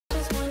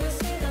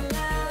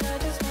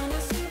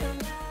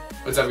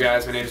What's up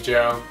guys, my name is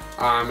Joe.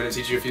 I'm going to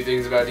teach you a few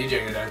things about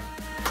DJing today.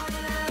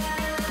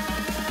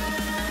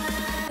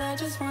 I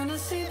just wanna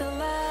see the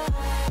light.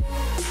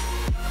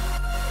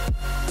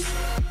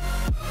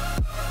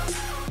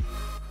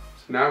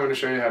 So now I'm going to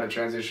show you how to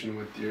transition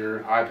with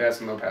your high pass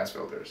and low pass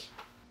filters.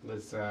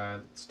 Let's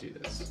do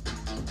this.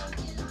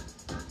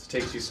 Let's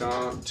take two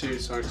songs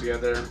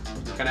together.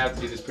 You kind of have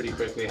to do this pretty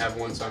quickly. Have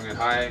one song at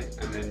high,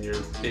 and then you're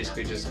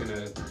basically just going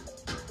to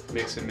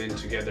mix them in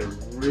together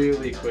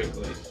really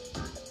quickly.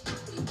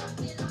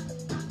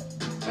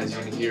 As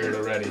you can hear it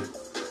already.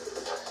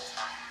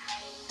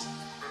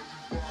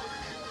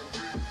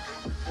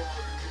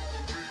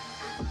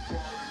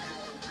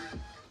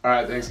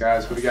 Alright, thanks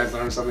guys. Hope you guys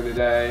learned something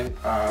today.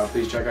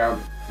 Please check out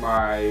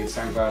my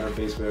SoundCloud or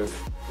Facebook.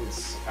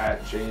 It's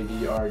at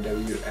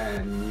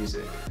JVRWN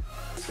Music.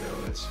 So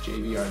that's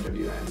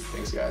JVRWN.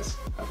 Thanks guys.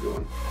 Have a good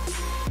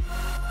one.